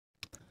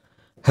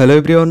Hello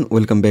everyone,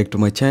 welcome back to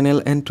my channel,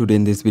 and today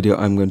in this video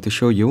I'm going to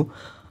show you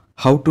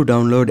how to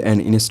download and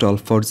install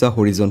Forza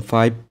Horizon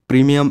 5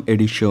 Premium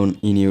Edition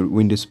in your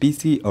Windows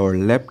PC or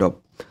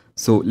laptop.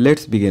 So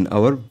let's begin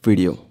our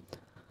video.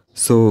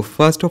 So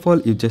first of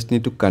all, you just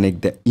need to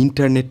connect the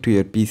internet to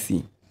your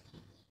PC,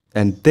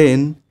 and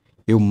then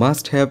you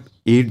must have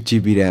 8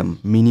 GB RAM,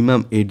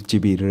 minimum 8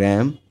 GB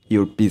RAM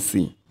your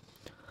PC.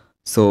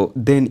 So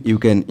then you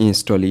can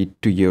install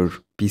it to your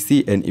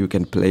PC and you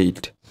can play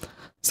it.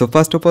 So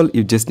first of all,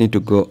 you just need to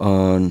go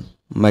on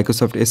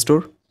Microsoft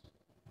Store.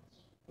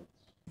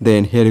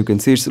 Then here you can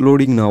see it's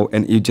loading now,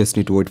 and you just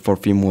need to wait for a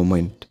few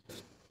moments.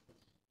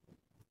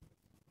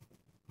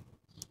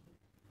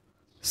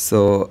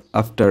 So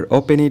after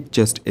open it,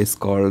 just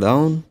scroll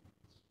down,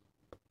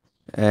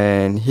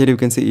 and here you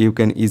can see you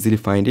can easily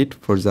find it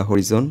for the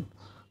Horizon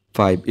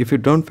 5. If you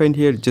don't find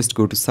here, just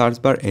go to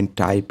search bar and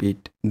type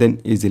it,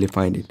 then easily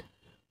find it.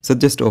 So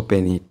just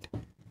open it.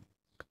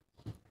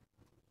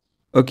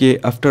 Okay,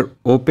 after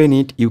open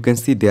it, you can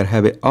see there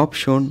have an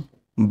option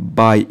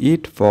buy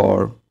it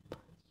for,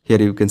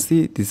 here you can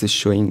see this is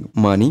showing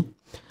money.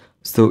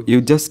 So you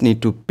just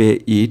need to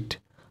pay it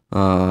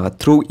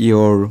through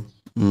your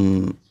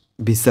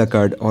Visa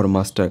card or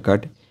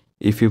MasterCard.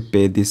 If you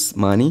pay this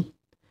money,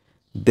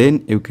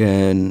 then you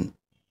can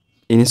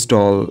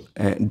install,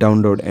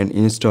 download and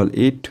install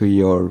it to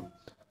your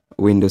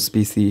Windows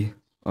PC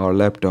or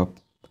laptop.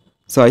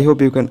 So I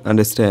hope you can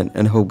understand,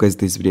 and hope guys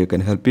this video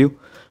can help you.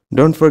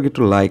 Don't forget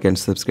to like and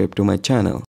subscribe to my channel.